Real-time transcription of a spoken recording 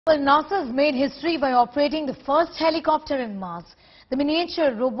Well, NASA's made history by operating the first helicopter in Mars. The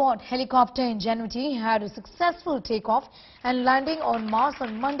miniature robot helicopter Ingenuity had a successful takeoff and landing on Mars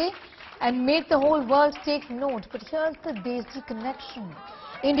on Monday and made the whole world take note. But here's the basic connection.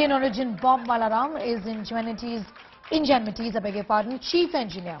 Indian origin Bob Balaram is Ingenuity's chief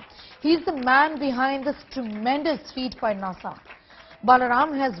engineer. He's the man behind this tremendous feat by NASA.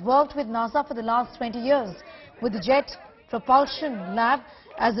 Balaram has worked with NASA for the last 20 years with the Jet Propulsion Lab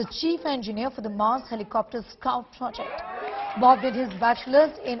as the chief engineer for the Mars Helicopter Scout project. Bob did his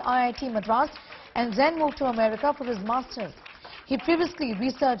bachelor's in IIT Madras and then moved to America for his master's. He previously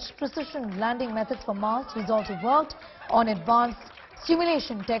researched precision landing methods for Mars. He's also worked on advanced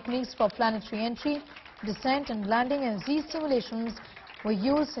simulation techniques for planetary entry, descent and landing, and these simulations were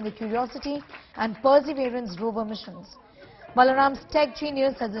used in the Curiosity and Perseverance rover missions. Balaram's tech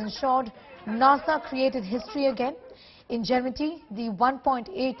genius has ensured NASA created history again. Ingenuity, the 1.8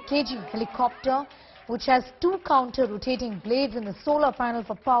 kg helicopter, which has two counter-rotating blades and a solar panel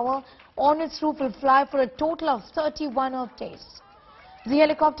for power on its roof, will fly for a total of 31 Earth days. The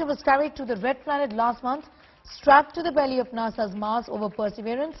helicopter was carried to the Red Planet last month, strapped to the belly of NASA's Mars rover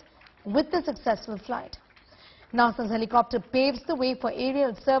Perseverance with the successful flight. NASA's helicopter paves the way for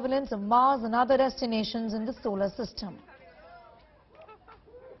aerial surveillance of Mars and other destinations in the solar system.